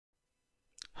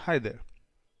Hi there,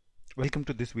 welcome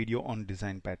to this video on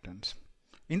design patterns.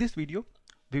 In this video,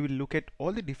 we will look at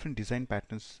all the different design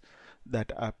patterns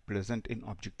that are present in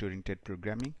object-oriented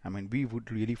programming. We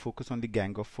would really focus on the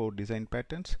gang of 4 design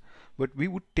patterns, but we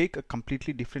would take a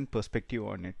completely different perspective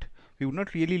on it. We would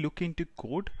not really look into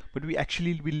code, but we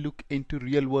actually will look into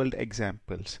real-world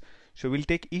examples. So we'll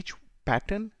take each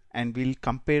pattern and we'll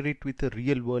compare it with a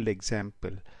real-world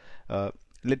example.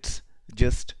 Let's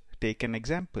just take an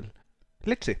example.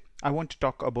 Let's say I want to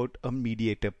talk about a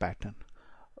mediator pattern.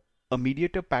 A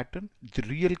mediator pattern, the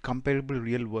real comparable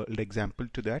real world example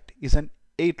to that is an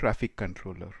air traffic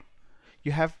controller.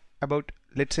 You have about,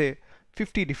 let's say,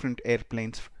 50 different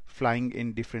airplanes flying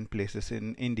in different places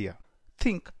in India.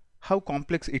 Think how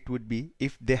complex it would be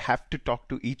if they have to talk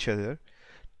to each other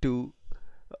to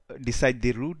decide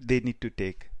the route they need to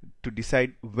take, to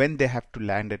decide when they have to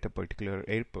land at a particular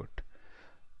airport.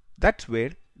 That's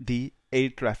where the air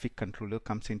traffic controller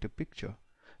comes into picture.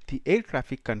 The air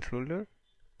traffic controller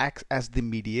acts as the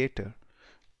mediator.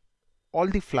 All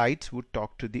the flights would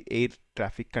talk to the air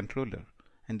traffic controller,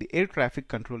 and the air traffic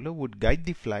controller would guide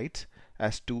the flights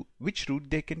as to which route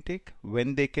they can take,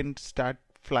 when they can start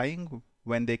flying,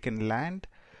 when they can land,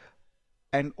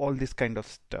 and all this kind of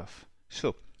stuff.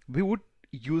 So we would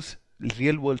use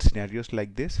real world scenarios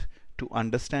like this to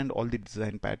understand all the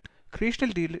design patterns.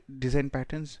 Creational design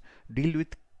patterns deal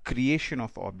with creation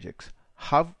of objects,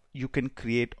 how you can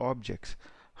create objects,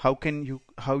 how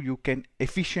you can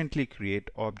efficiently create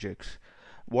objects,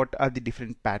 what are the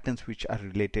different patterns which are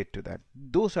related to that.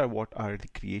 Those are what are the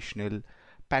creational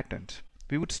patterns.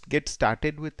 We would get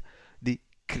started with the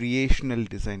creational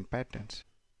design patterns.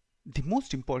 The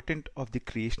most important of the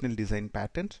creational design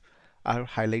patterns are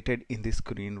highlighted in the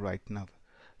screen right now.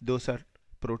 Those are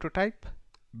prototype,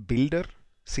 builder,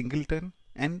 singleton,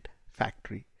 and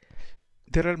factory.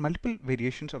 There are multiple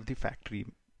variations of the factory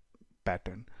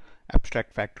pattern: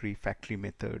 abstract factory, factory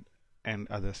method, and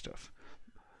other stuff.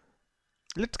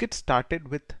 Let's get started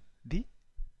with the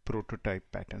prototype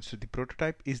pattern. So the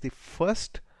prototype is the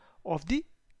first of the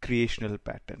creational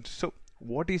patterns. So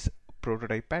what is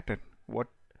prototype pattern? What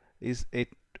is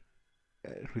it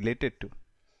related to?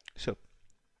 So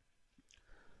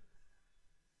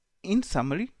in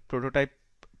summary, prototype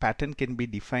pattern can be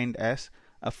defined as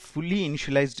a fully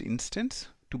initialized instance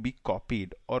to be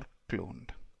copied or cloned.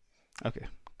 Okay,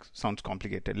 sounds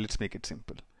complicated. Let's make it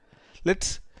simple.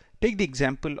 Let's take the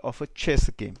example of a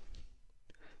chess game.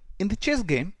 In the chess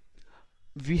game,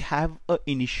 we have an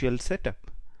initial setup.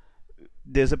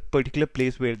 There's a particular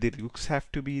place where the rooks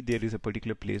have to be. There is a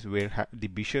particular place where the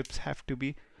bishops have to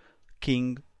be,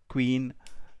 king, queen,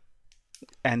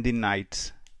 and the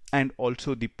knights, and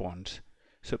also the pawns.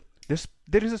 So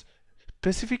there is a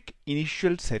specific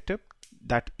initial setup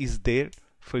that is there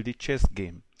for the chess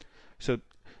game. So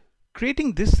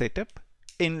creating this setup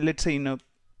in, let's say, in a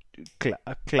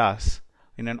class,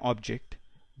 in an object,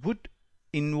 would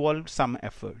involve some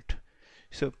effort.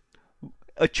 So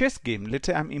a chess game, let's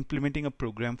say I'm implementing a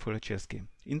program for a chess game.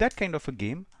 In that kind of a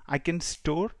game, I can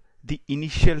store the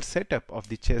initial setup of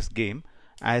the chess game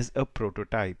as a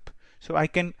prototype. So I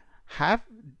can have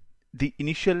the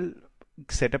initial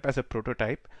setup as a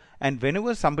prototype, and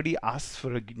whenever somebody asks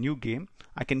for a new game,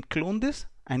 I can clone this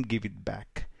and give it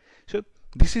back. So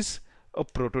this is a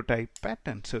prototype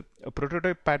pattern. So a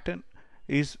prototype pattern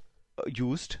is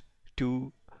used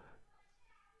to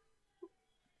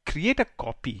create a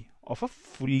copy of a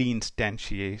fully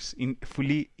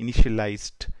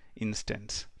initialized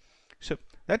instance. So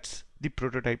that's the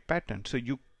prototype pattern. So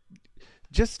you,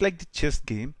 just like the chess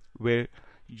game, where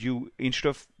you, instead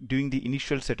of doing the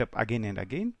initial setup again and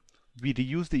again, we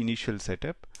reuse the initial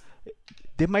setup.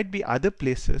 There might be other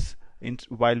places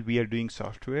while we are doing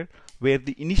software where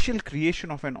the initial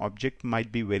creation of an object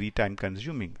might be very time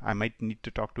consuming. I might need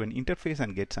to talk to an interface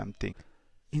and get something.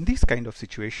 In these kind of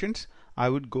situations, I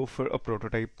would go for a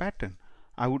prototype pattern.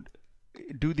 I would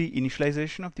do the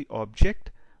initialization of the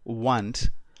object once,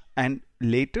 and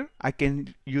later I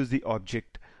can use the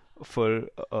object for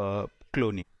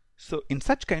cloning. So in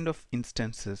such kind of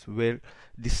instances where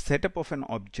the setup of an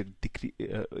object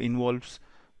involves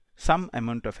some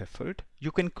amount of effort,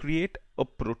 you can create a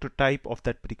prototype of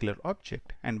that particular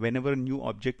object, and whenever a new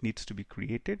object needs to be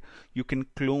created, you can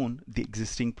clone the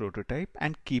existing prototype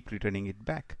and keep returning it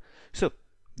back. So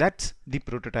that's the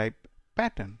prototype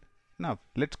pattern. Now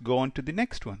let's go on to the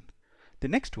next one. The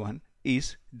next one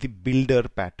is the builder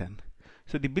pattern.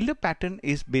 So the builder pattern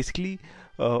is basically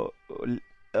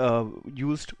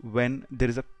used when there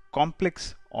is a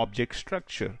complex object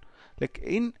structure. Like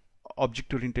in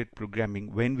object-oriented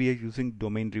programming, when we are using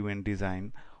domain-driven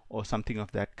design or something of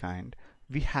that kind,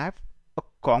 we have a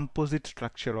composite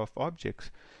structure of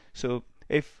objects. So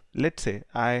if, let's say,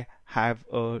 I have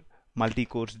a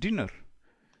multi-course dinner,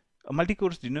 a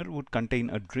multi-course dinner would contain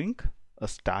a drink, a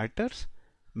starters,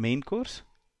 main course,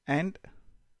 and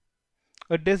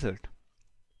a dessert.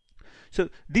 So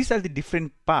these are the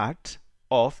different parts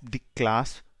of the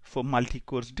class for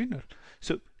multi-course dinner.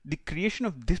 So the creation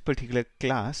of this particular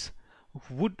class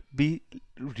would be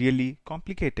really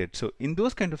complicated. So in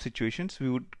those kind of situations, we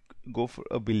would go for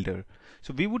a builder.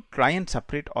 So we would try and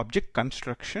separate object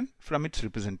construction from its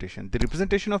representation. The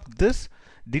representation of this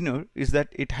dinner is that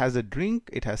it has a drink,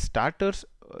 it has starters,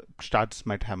 starters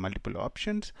might have multiple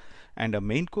options, and a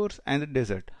main course and a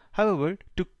dessert. However,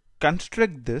 to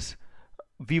construct this,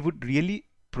 we would really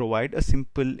provide a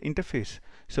simple interface.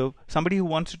 So somebody who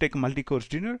wants to take a multi-course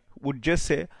dinner would just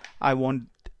say, I want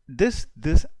this,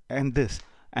 this, and this,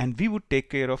 and we would take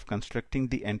care of constructing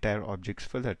the entire objects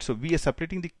for that. So we are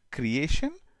separating the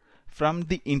creation from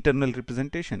the internal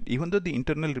representation. Even though the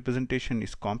internal representation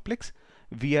is complex,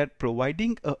 we are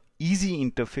providing a easy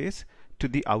interface to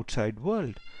the outside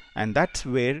world, and that's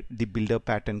where the builder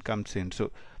pattern comes in.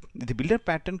 So the builder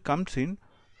pattern comes in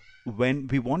when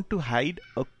we want to hide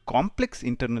a complex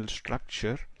internal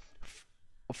structure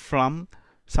from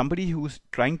somebody who's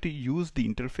trying to use the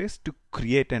interface to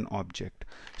create an object.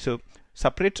 So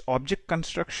separates object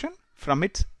construction from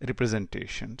its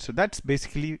representation. So that's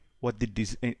basically what the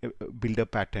builder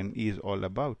pattern is all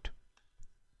about.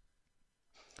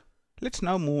 Let's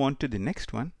now move on to the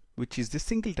next one, which is the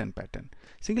singleton pattern.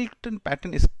 Singleton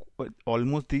pattern is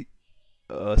almost the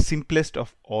simplest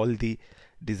of all the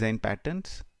design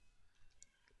patterns.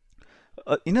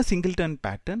 In a singleton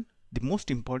pattern, the most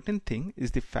important thing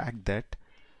is the fact that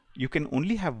you can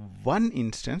only have one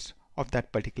instance of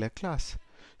that particular class.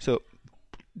 So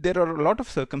there are a lot of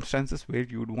circumstances where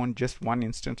you would want just one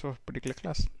instance of a particular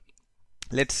class.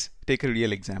 Let's take a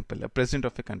real example, a president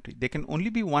of a country. There can only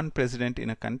be one president in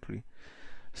a country.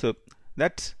 So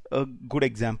that's a good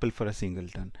example for a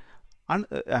singleton.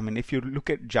 I mean, if you look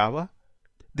at Java,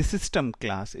 the system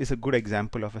class is a good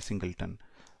example of a singleton.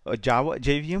 A Java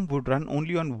JVM would run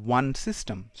only on one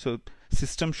system. So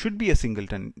system should be a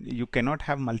singleton. You cannot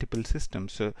have multiple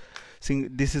systems. So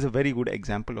this is a very good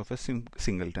example of a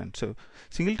singleton. So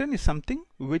singleton is something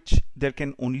which there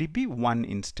can only be one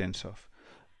instance of.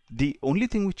 The only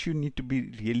thing which you need to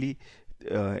be really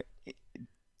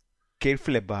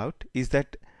careful about is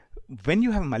that when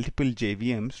you have multiple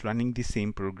JVMs running the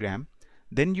same program,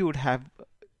 then you would have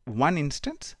one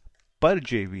instance per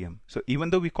JVM. So even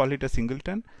though we call it a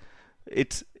singleton,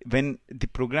 it's when the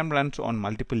program runs on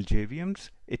multiple JVMs,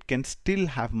 it can still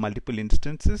have multiple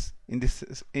instances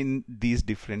in these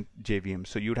different JVMs.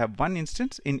 So you'd have one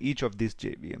instance in each of these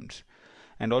JVMs.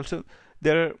 And also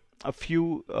there are a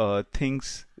few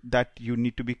things that you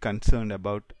need to be concerned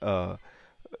about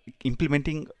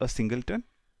implementing a singleton.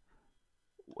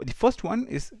 The first one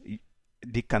is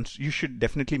you should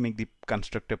definitely make the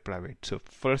constructor private. So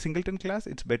for a singleton class,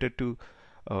 it's better to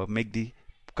make the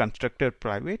constructor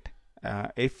private.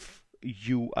 If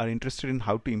you are interested in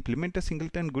how to implement a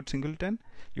singleton, good singleton,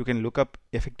 you can look up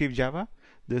effective Java.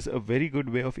 There's a very good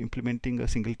way of implementing a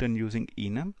singleton using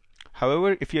enum.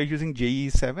 However, if you're using JEE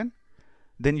 7,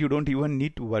 then you don't even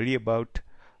need to worry about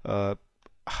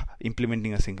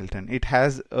implementing a singleton. It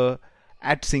has a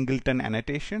 @singleton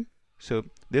annotation. So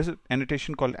there's an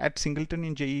annotation called @singleton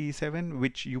in JEE 7,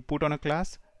 which you put on a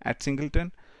class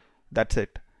 @singleton. That's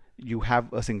it. You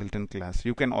have a singleton class.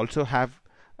 You can also have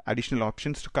additional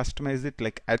options to customize it,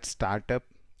 like @startup,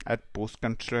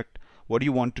 @postconstruct. What do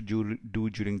you want to do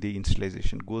during the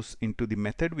initialization goes into the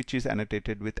method which is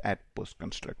annotated with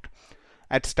 @postconstruct.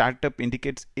 @startup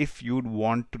indicates if you'd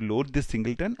want to load this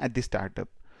singleton at the startup.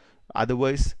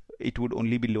 Otherwise, it would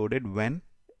only be loaded when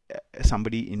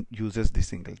somebody uses the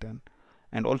singleton.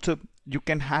 And also you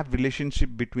can have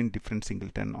relationship between different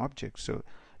singleton objects. So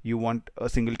you want a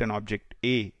singleton object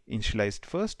A initialized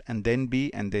first, and then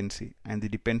B, and then C, and the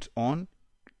depends on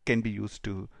can be used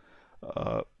to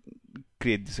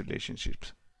create these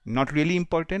relationships. Not really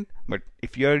important, but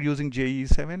if you are using JEE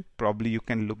 7, probably you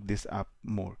can look this up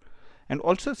more. And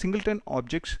also singleton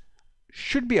objects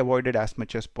should be avoided as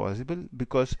much as possible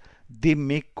because they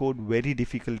make code very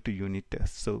difficult to unit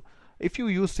test. So if you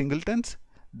use singletons,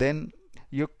 then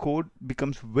your code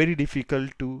becomes very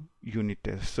difficult to unit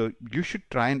test. So you should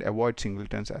try and avoid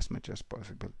singletons as much as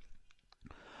possible.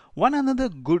 One another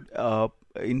good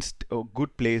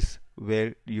good place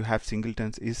where you have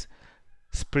singletons is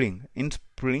Spring. In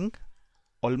Spring,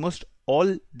 almost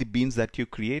all the beans that you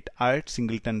create are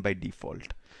singleton by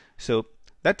default. So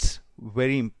that's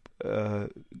very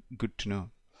good to know.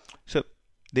 So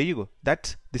there you go.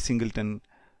 That's the singleton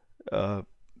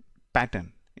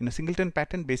pattern. In a singleton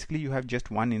pattern, basically you have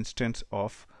just one instance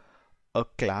of a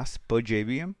class per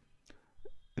JVM.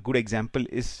 A good example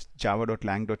is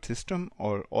java.lang.system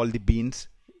or all the beans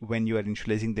when you are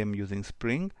initializing them using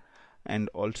Spring. And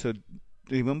also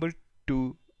remember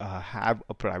to have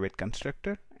a private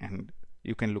constructor, and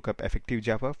you can look up effective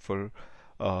Java for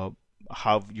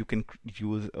how you can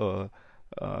use a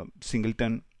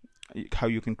singleton, how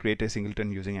you can create a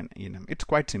singleton using an enum. It's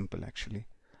quite simple actually.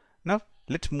 Now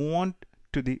let's move on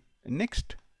to the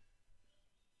next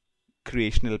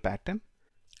creational pattern.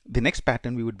 The next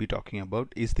pattern we would be talking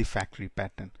about is the factory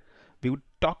pattern. We would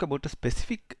talk about a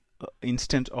specific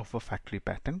instance of a factory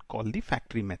pattern called the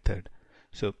factory method.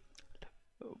 So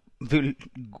we'll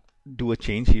do a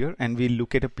change here and we'll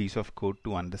look at a piece of code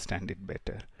to understand it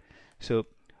better. So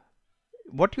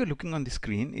what you're looking on the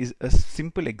screen is a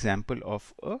simple example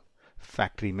of a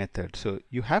factory method. So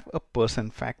you have a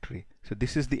person factory. So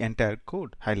this is the entire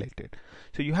code highlighted.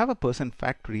 So you have a person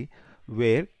factory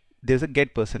where there's a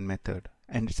getPerson method,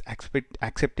 and it's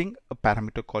accepting a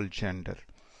parameter called gender.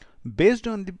 Based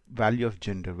on the value of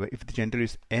gender, where if the gender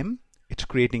is M, it's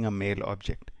creating a male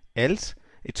object, else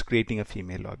it's creating a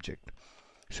female object.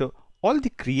 So all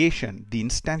the creation, the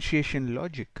instantiation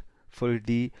logic for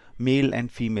the male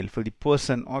and female for the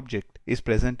person object is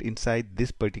present inside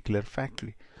this particular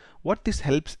factory. What this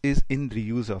helps is in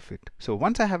reuse of it. So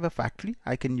once I have a factory,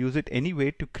 I can use it any way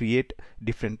to create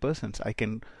different persons. I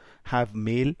can have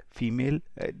male, female,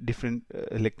 different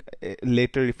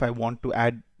later if I want to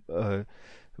add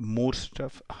more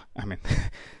stuff. I mean,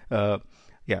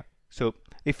 yeah. So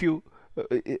if you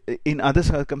in other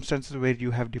circumstances where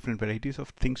you have different varieties of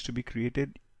things to be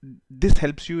created, this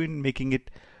helps you in making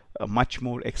it much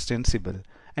more extensible.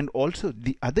 And also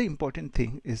the other important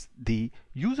thing is the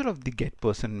user of the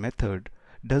getPerson method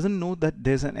doesn't know that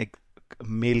there's a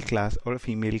male class or a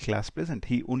female class present.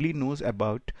 He only knows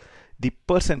about the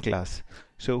person class.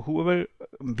 So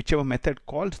whichever method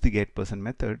calls the getPerson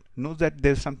method knows that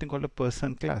there's something called a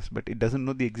person class, but it doesn't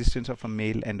know the existence of a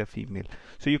male and a female.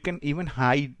 So you can even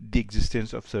hide the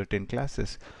existence of certain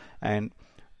classes and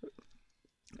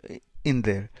in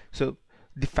there. So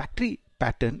the factory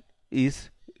pattern is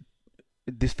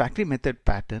this factory method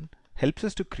pattern helps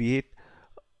us to create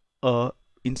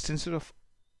instances of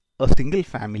a single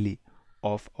family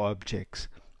of objects,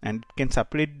 and can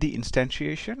separate the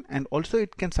instantiation, and also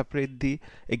it can separate the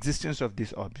existence of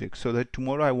this object, so that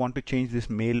tomorrow I want to change this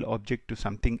male object to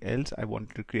something else, I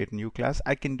want to create a new class,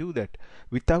 I can do that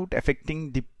without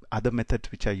affecting the other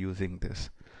methods which are using this.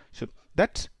 So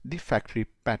that's the factory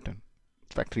pattern,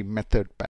 factory method pattern.